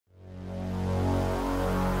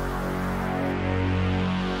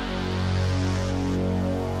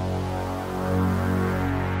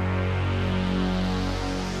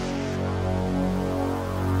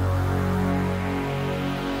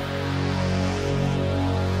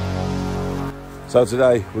So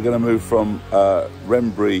today we're going to move from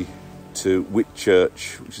Wrenbury to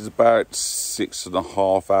Whitchurch, which is about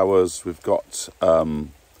 6.5 hours. We've got a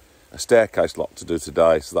staircase lot to do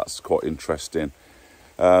today, so that's quite interesting.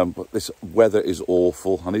 But this weather is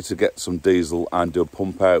awful. I need to get some diesel and do a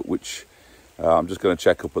pump out, which I'm just going to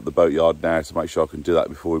check up at the boatyard now to make sure I can do that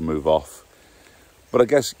before we move off. But I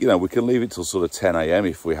guess, you know, we can leave it till sort of 10 AM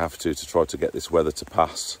if we have to try to get this weather to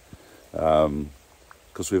pass.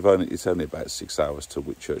 Because it's only about 6 hours to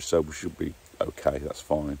Whitchurch, so we should be okay, that's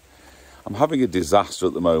fine. I'm having a disaster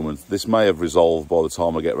at the moment. This may have resolved by the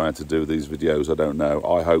time I get around to do these videos, I don't know.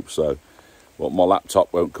 I hope so. But my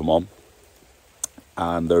laptop won't come on.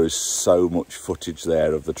 And there is so much footage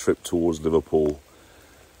there of the trip towards Liverpool,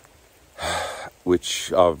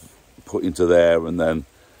 which I've put into there and then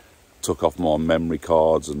took off my memory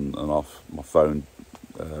cards and off my phone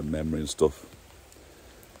memory and stuff.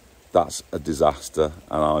 That's a disaster,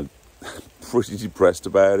 and I'm pretty depressed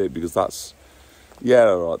about it, because that's, yeah,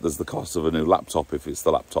 right, there's the cost of a new laptop if it's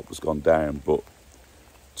the laptop that's gone down, but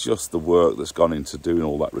just the work that's gone into doing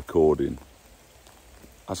all that recording,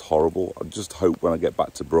 that's horrible. I just hope when I get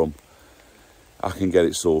back to Brum I can get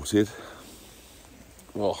it sorted.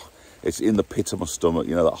 Oh, it's in the pit of my stomach,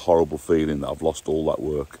 you know, that horrible feeling that I've lost all that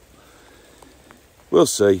work. We'll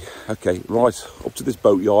see. Okay, right, up to this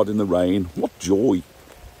boatyard in the rain. What joy.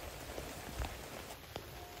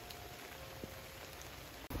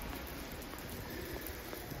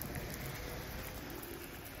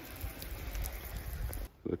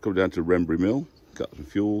 Come down to Wrenbury Mill, got some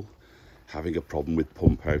fuel, having a problem with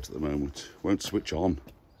pump out at the moment. Won't switch on.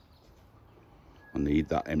 I need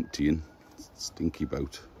that emptying. Stinky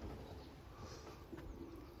boat.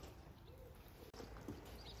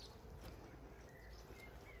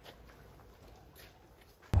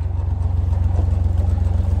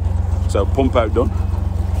 So pump out done.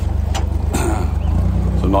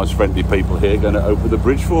 Some nice friendly people here going to open the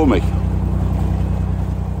bridge for me.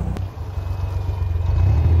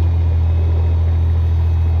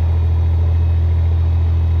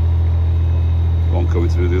 Coming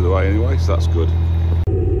through the other way anyway, so that's good.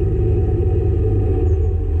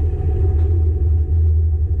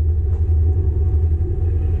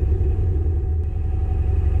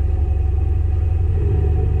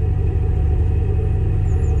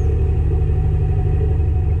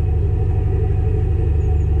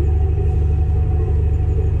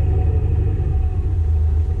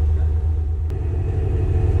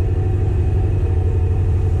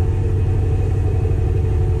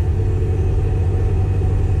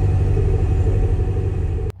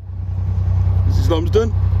 Lumsden.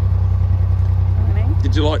 Morning.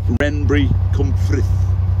 Did you like Wrenbury Comfrey?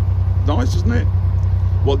 Nice, isn't it?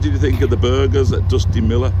 What did you think of the burgers at Dusty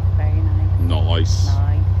Miller? Very nice.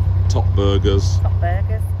 Nice. Top burgers. Top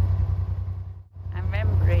burgers. And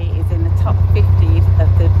Wrenbury is in the top 50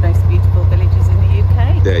 of the most beautiful villages in the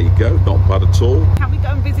UK. There you go, not bad at all. Can we go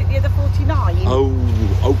and visit the other 49?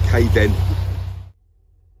 Oh, okay then.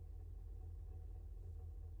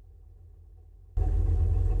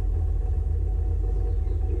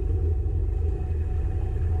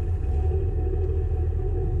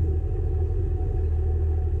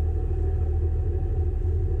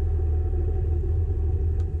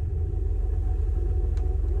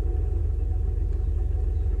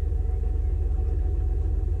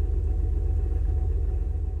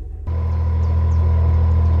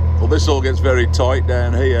 This all gets very tight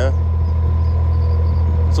down here.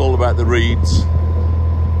 It's all about the reeds.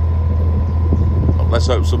 Let's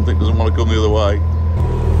hope something doesn't want to come the other way.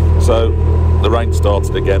 So the rain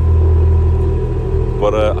started again,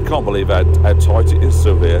 but I can't believe how tight it is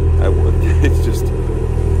through here.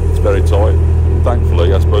 It's very tight.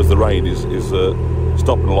 Thankfully, I suppose the rain is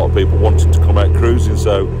stopping a lot of people wanting to come out cruising,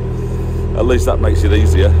 so at least that makes it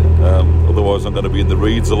easier. Otherwise I'm going to be in the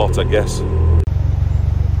reeds a lot, I guess.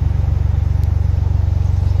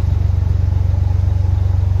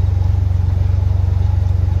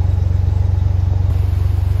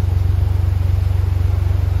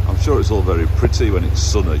 I'm sure it's all very pretty when it's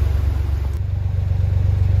sunny.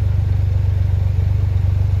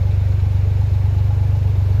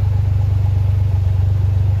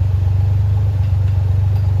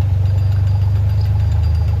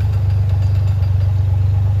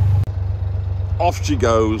 Off she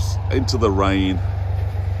goes into the rain.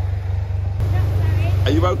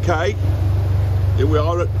 Are you okay? Here we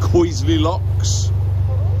are at Coisley Locks.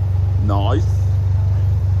 Nice.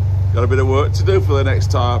 Got a bit of work to do for the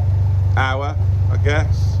next hour, I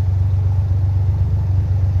guess.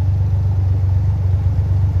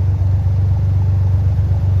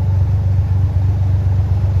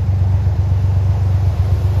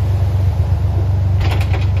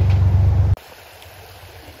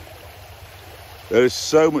 There is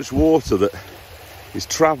so much water that is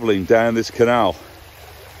travelling down this canal.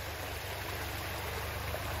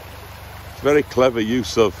 It's very clever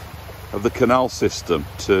use of the canal system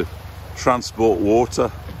to transport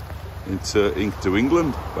water into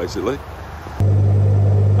England, basically.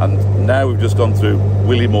 And now we've just gone through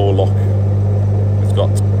Willymore Lock. It's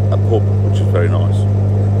got a pub, which is very nice.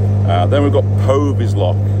 Then we've got Povey's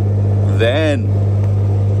Lock. Then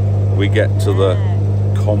we get to the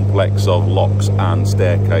complex of locks and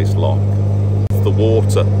staircase lock. The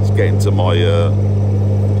water is getting into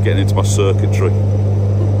my circuitry.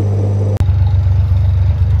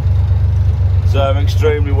 So I'm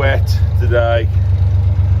extremely wet today.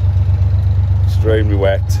 Extremely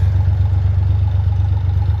wet.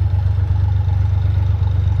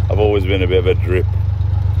 I've always been a bit of a drip,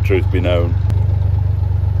 truth be known.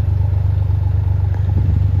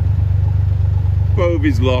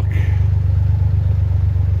 Povey's Lock.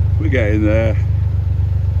 We're getting there.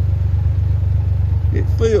 It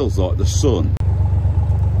feels like the sun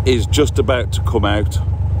is just about to come out.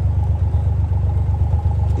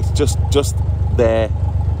 It's just there.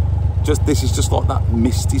 This is just like that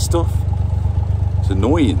misty stuff. It's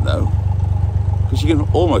annoying though, because you can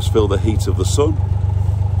almost feel the heat of the sun.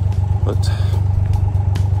 But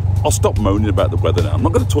I'll stop moaning about the weather now. I'm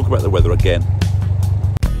not going to talk about the weather again.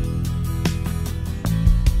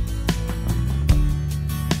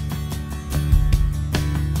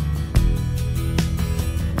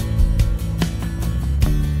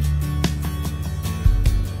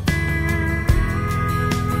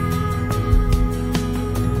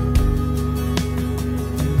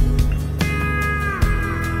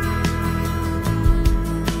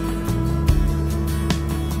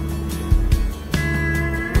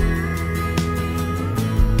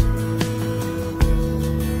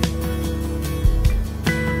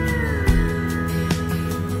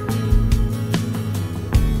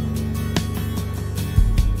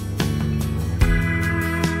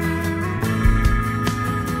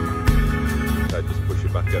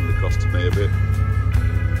 Across to me a bit.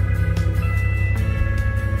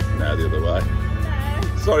 Now the other way.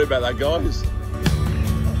 No. Sorry about that, guys.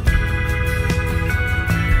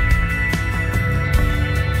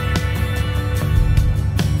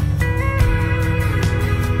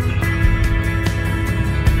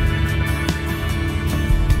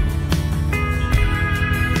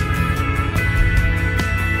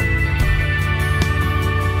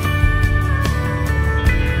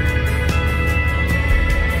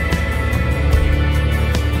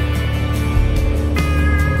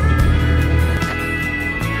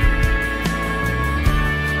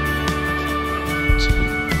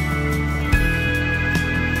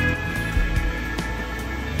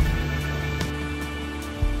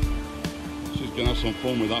 Have some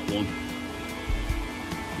fun with that one.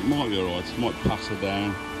 It might be alright, it might pass her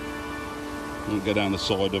down. Won't go down the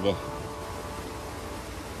side of her.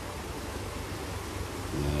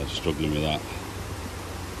 Yeah, struggling with that.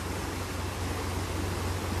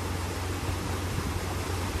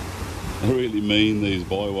 They're really mean, these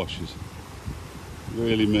bywashers.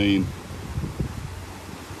 Really mean.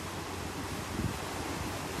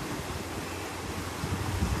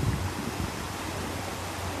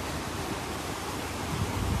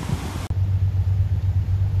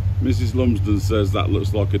 Mrs Lumsden says that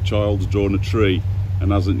looks like a child's drawn a tree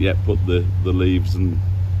and hasn't yet put the leaves and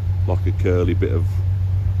like a curly bit of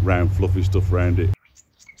round fluffy stuff around it.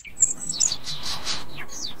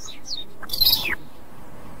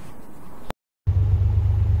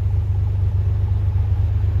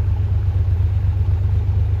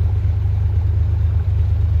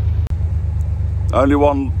 Only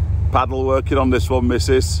one paddle working on this one,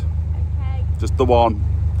 missus. Okay. Just the one.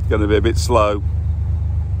 It's going to be a bit slow.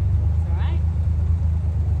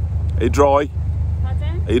 Are you dry?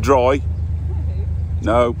 Pardon? Are you dry?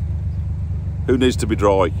 No. Who needs to be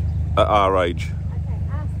dry at our age? Okay,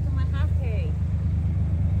 ask them I'm happy.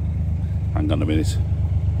 Hang on a minute.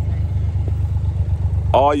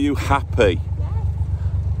 Are you happy? Yes.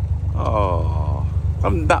 Oh,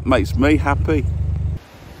 and that makes me happy.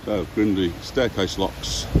 So, Grindley staircase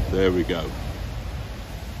locks. There we go.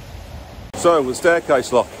 So, the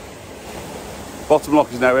staircase lock. Bottom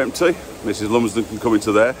lock is now empty. Mrs Lumsden can come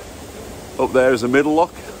into there. Up there is a middle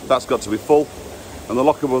lock, that's got to be full, and the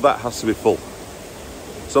lock above that has to be full.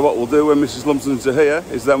 So what we'll do when Mrs Lumsden's are here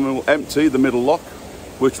is then we'll empty the middle lock,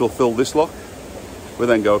 which will fill this lock. We'll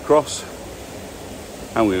then go across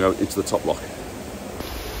and we'll go into the top lock.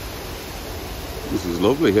 This is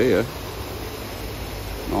lovely here.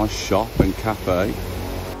 Nice shop and cafe.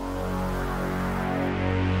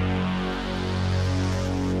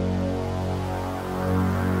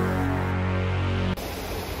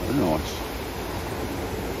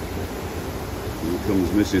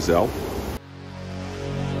 Mrs L.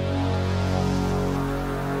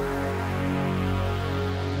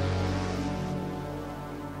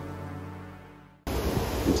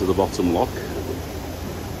 Into the bottom lock.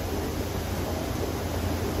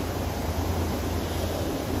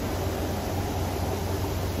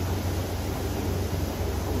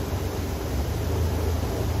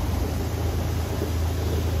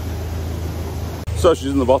 So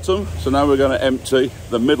she's in the bottom, so now we're going to empty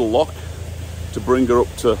the middle lock to bring her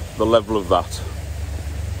up to the level of that.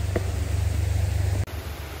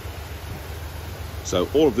 So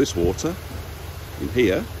all of this water in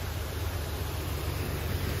here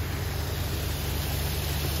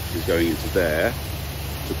is going into there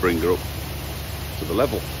to bring her up to the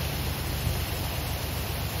level.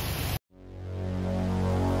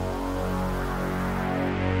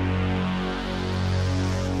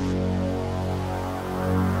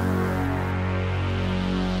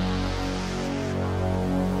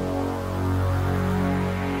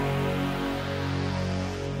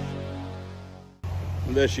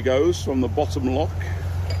 And there she goes from the bottom lock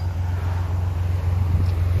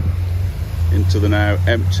into the now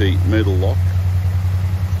empty middle lock.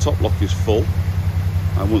 Top lock is full,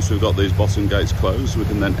 and once we've got these bottom gates closed, we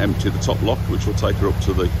can then empty the top lock, which will take her up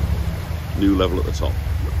to the new level at the top.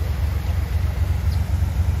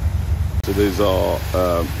 So these are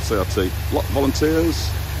CRT lock volunteers.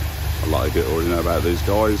 A lot of you already know about these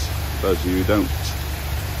guys. Those of you who don't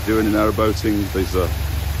do any narrowboating, these are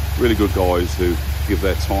really good guys who give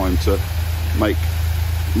their time to make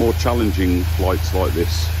more challenging flights like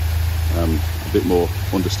this a bit more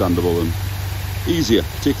understandable and easier,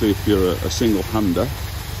 particularly if you're a single-hander.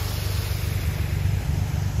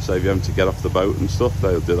 So if you're having to get off the boat and stuff,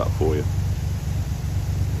 they'll do that for you.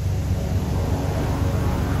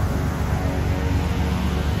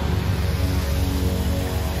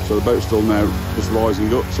 So the boat's still now just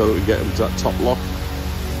rising up so that we get into that top lock,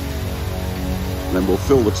 and then we'll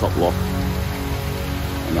fill the top lock,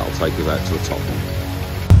 and that'll take us out to the top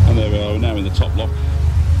one. And there we are, we're now in the top lock,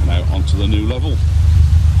 now onto the new level.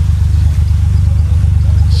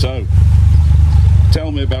 So,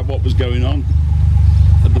 tell me about what was going on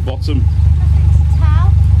at the bottom. Nothing to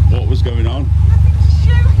tell. What was going on? Nothing to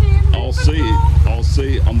show him. I'll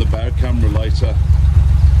see it on the bow camera later.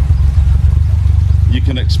 You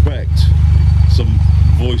can expect some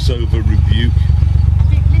voiceover rebuke. I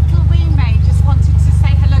think little wee May just wanted to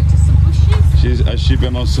say hello to some bushes. Has she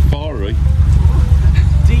been on safari?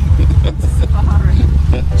 Deep into safari.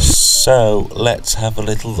 So let's have a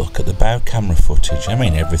little look at the bow camera footage. I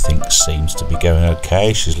mean, everything seems to be going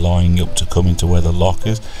okay. She's lining up to come into where the lock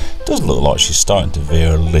is. Does look like she's starting to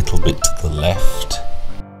veer a little bit to the left.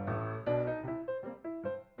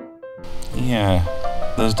 Yeah,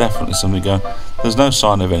 there's definitely something going. There's no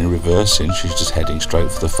sign of any reversing. She's just heading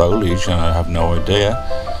straight for the foliage, and I have no idea.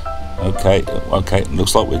 Okay,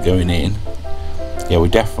 looks like we're going in. Yeah, we're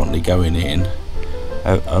definitely going in.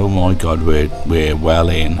 Oh my God, we're well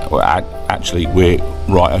in. Actually, we're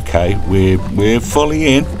right. Okay, we're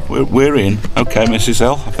fully in. We're in. Okay, Mrs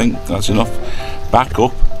L, I think that's enough. Back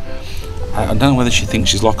up. I don't know whether she thinks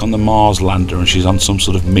she's like on the Mars lander and she's on some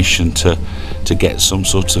sort of mission to get some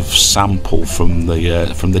sort of sample from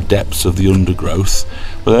the depths of the undergrowth.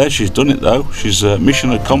 But there, she's done it though. She's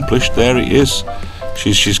mission accomplished. There it is.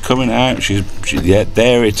 She's coming out. Yeah,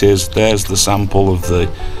 there it is. There's the sample of the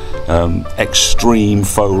extreme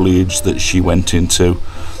foliage that she went into.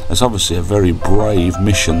 It's obviously a very brave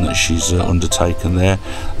mission that she's undertaken there,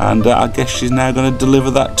 and I guess she's now going to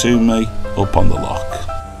deliver that to me up on the lock.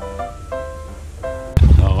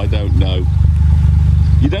 Oh, I don't know.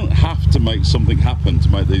 You don't have to make something happen to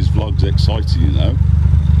make these vlogs exciting, you know.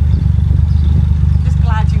 Just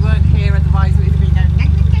glad you weren't here, otherwise it would have been going.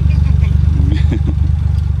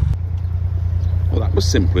 Well, that was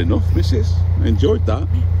simple enough, Mrs. I enjoyed that.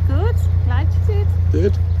 Good, glad you did.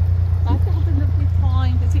 Did? Glad you had a lovely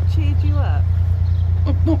time. Has it cheered you up?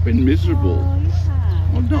 I've not been miserable. Oh, you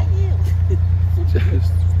have. I'm not.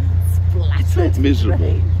 Just Splattered. not miserable.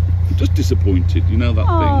 Rain. I'm just disappointed, you know that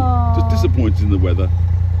Aww. thing. Just disappointed in the weather.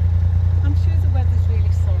 I'm sure the weather's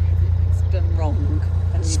really sorry that it's done wrong.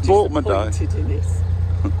 And Spoilt my day. disappointed in it.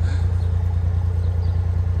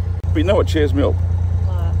 But you know what cheers me up?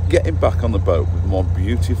 What? Getting back on the boat with my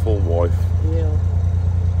beautiful wife. Yeah.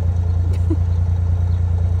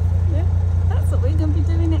 Yeah, that's what we're going to be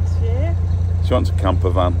doing next year. She wants a camper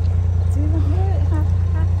van. Do you want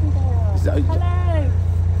Is that- Hello.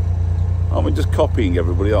 Aren't we just copying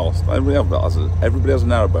everybody else? Everybody has a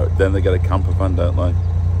narrowboat, then they get a camper van, don't they?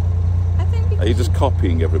 I think Are you just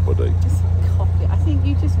copying everybody? just copy. I think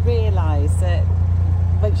you just realise that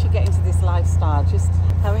once you get into this lifestyle, just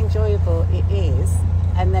how enjoyable it is.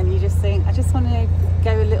 And then you just think, I just want to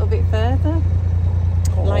go a little bit further.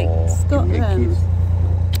 Like Scotland.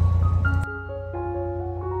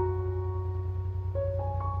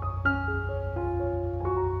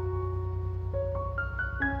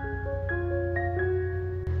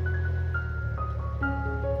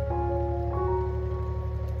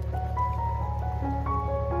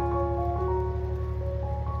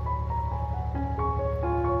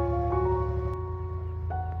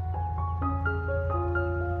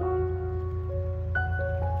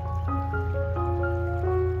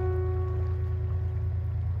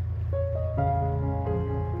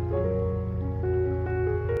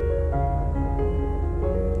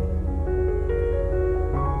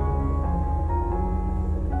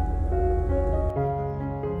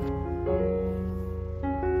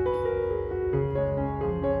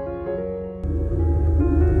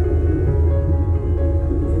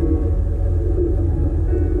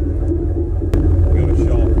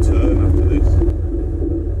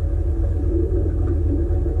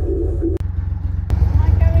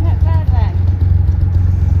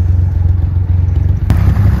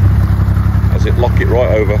 Lock it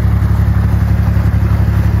right over.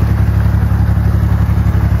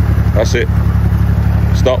 That's it.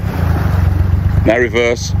 Stop. Now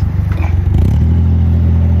reverse.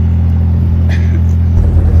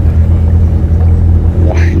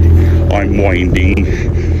 I'm winding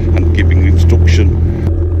and giving instruction.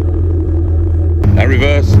 Now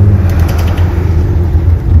reverse.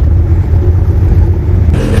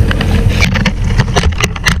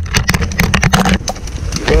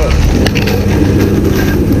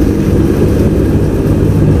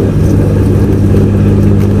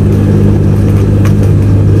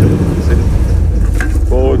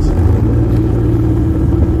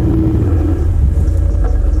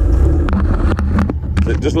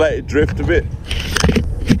 Just let it drift a bit.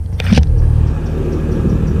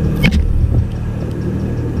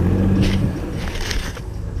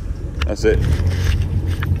 That's it.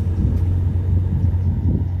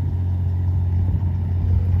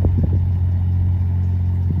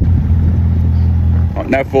 Right,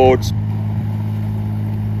 now forwards.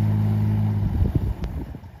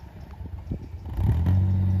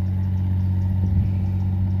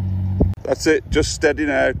 That's it, just steady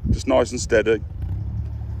now, just nice and steady.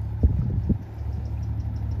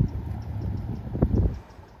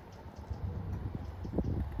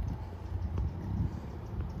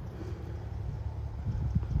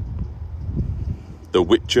 The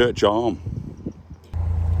Whitchurch Arm.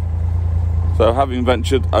 So having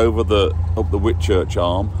ventured over up the Whitchurch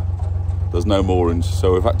Arm, there's no moorings,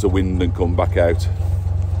 so we've had to wind and come back out.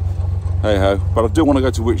 Hey ho, but I do want to go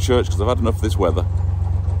to Whitchurch because I've had enough of this weather.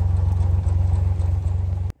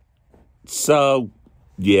 So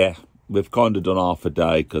yeah, we've kind of done half a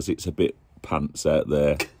day because it's a bit pants out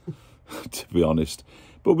there, to be honest.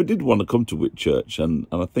 But we did want to come to Whitchurch, and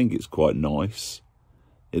I think it's quite nice.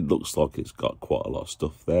 It looks like it's got quite a lot of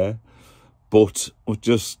stuff there. But we're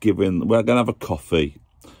going to have a coffee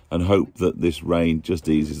and hope that this rain just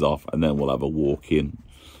eases off, and then we'll have a walk in.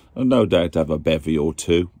 And no doubt have a bevy or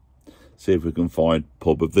two. See if we can find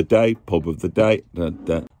pub of the day.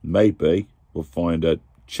 Maybe we'll find a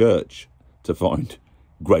church to find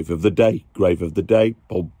grave of the day, grave of the day,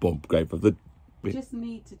 grave of the... You just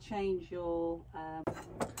need to change your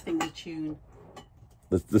thingy tune.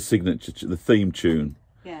 The signature, the theme tune.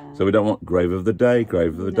 Yeah. So we don't want grave of the day,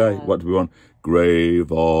 grave of the day. What do we want?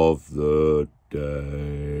 Grave of the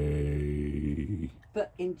day.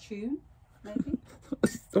 But in tune, maybe?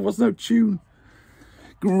 There was no tune.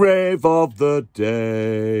 Grave of the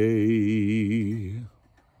day.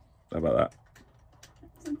 How about that?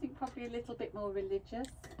 Something probably a little bit more religious.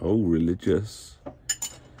 Oh, religious.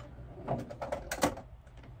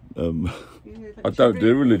 I don't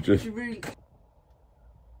do religious.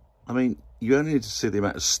 I mean, you only need to see the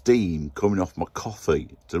amount of steam coming off my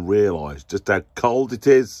coffee to realise just how cold it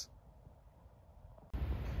is.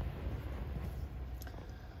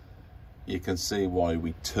 You can see why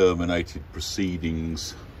we terminated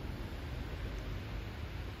proceedings.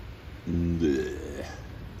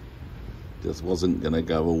 Just wasn't going to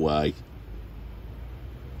go away.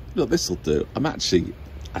 Look, this'll do. I'm actually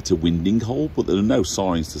at a winding hole, but there are no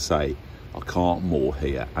signs to say I can't moor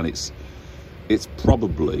here, and it's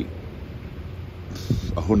probably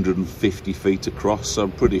 150 feet across, so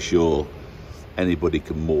I'm pretty sure anybody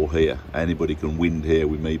can moor here, anybody can wind here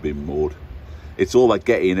with me being moored. It's all I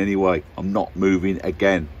get in anyway. I'm not moving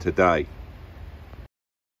again today.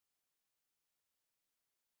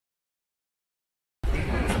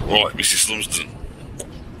 Right, Mrs Lumsden,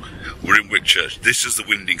 We're in Whitchurch. This is the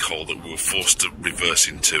winding hole that we were forced to reverse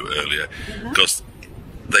into earlier, because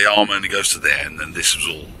the arm only goes to there, and then this was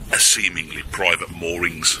all a seemingly private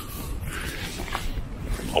moorings.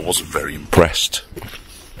 I wasn't very impressed.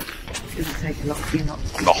 It's going to take a lot for you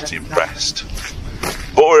Not impressed.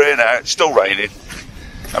 But we're here now. It's still raining.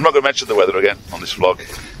 I'm not going to mention the weather again on this vlog.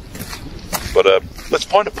 But let's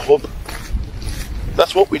find a pub.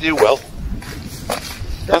 That's what we do well.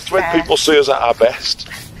 That's when people see us at our best.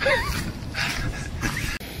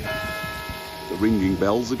 The ringing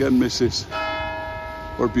bells again, missus.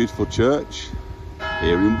 What a beautiful church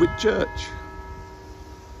here in Whitchurch.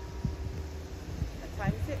 What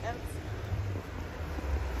time is it,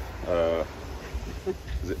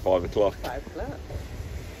 Is it 5 o'clock? 5 o'clock.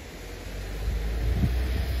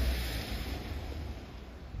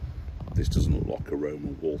 This doesn't look like a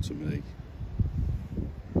Roman wall to me.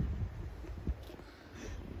 And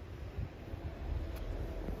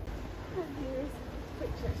here is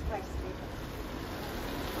Whitchurch High Street.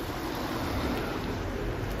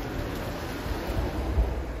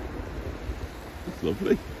 That's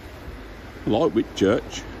lovely. I like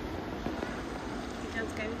Whitchurch. You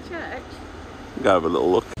don't go to church? Go have a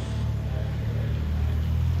little look.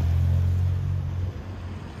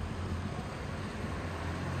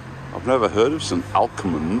 I've never heard of St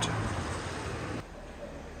Alcmond.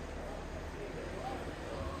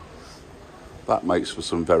 That makes for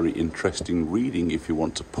some very interesting reading if you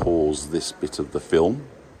want to pause this bit of the film.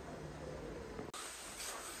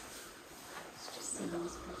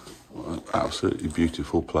 What an absolutely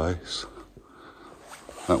beautiful place.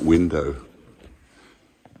 That window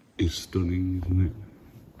is stunning, isn't it?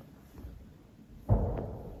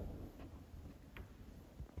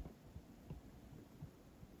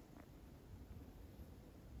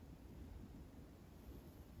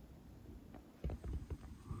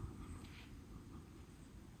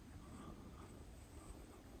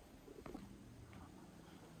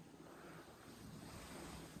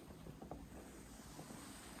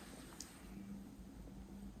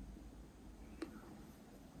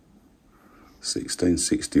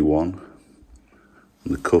 (1661)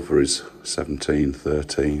 and the cover is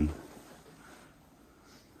 1713.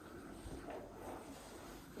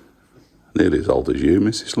 Nearly as old as you,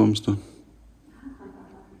 Mrs Lumsden.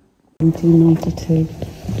 1792.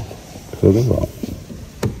 Could have that.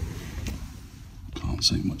 Can't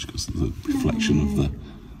see much because of the reflection of the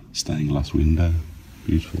stained glass window.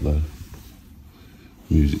 Beautiful though.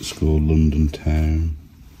 Music school, London town.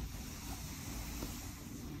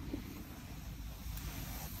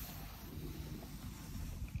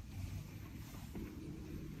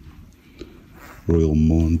 Royal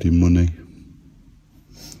Maundy money.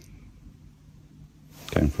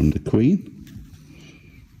 Came from the Queen.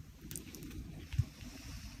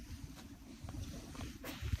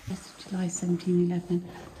 July 1711.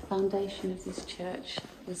 The foundation of this church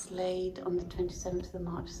was laid on the 27th of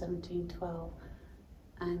March 1712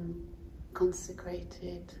 and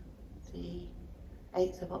consecrated the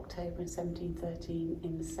 8th of October 1713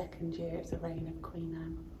 in the second year of the reign of Queen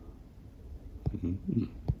Anne. Mm-hmm.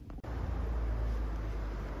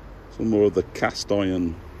 Some more of the cast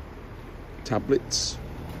iron tablets.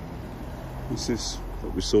 This is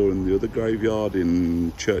what we saw in the other graveyard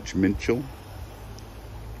in Church Minchell.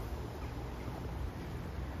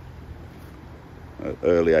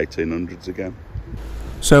 Early 1800s again.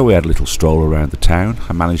 So we had a little stroll around the town.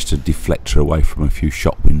 I managed to deflect her away from a few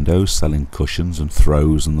shop windows selling cushions and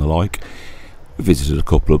throws and the like. We visited a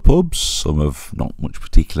couple of pubs, some of not much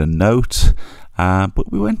particular note,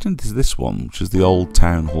 but we went into this one, which is the old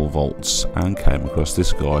Town Hall Vaults, and came across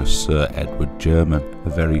this guy, Sir Edward German, a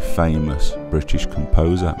very famous British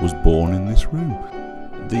composer, was born in this room.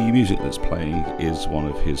 The music that's playing is one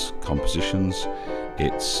of his compositions.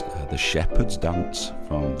 It's the Shepherd's Dance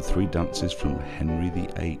from the Three Dances from Henry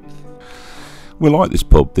VIII. We like this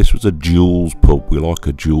pub. This was a Jules pub. We like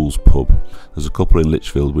a Jules pub. There's a couple in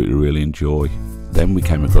Lichfield we really enjoy. Then we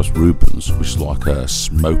came across Reuben's, which is like a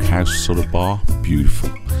smokehouse sort of bar. Beautiful.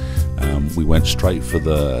 We went straight for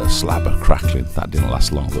the slabber crackling. That didn't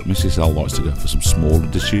last long, but Mrs L likes to go for some smaller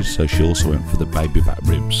dishes, so she also went for the baby back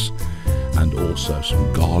ribs and also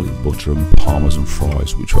some garlic butter and parmesan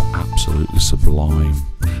fries, which were absolutely sublime.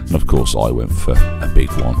 And of course I went for a big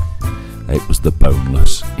one. It was the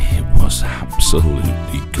boneless. It was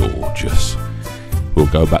absolutely gorgeous. We'll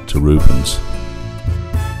go back to Reuben's.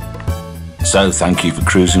 So thank you for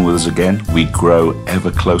cruising with us again. We grow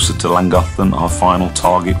ever closer to Llangollen, our final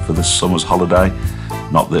target for this summer's holiday.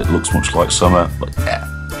 Not that it looks much like summer, but yeah.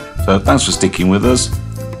 So thanks for sticking with us.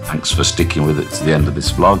 Thanks for sticking with it to the end of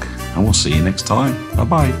this vlog, and we'll see you next time. Bye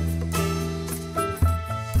bye.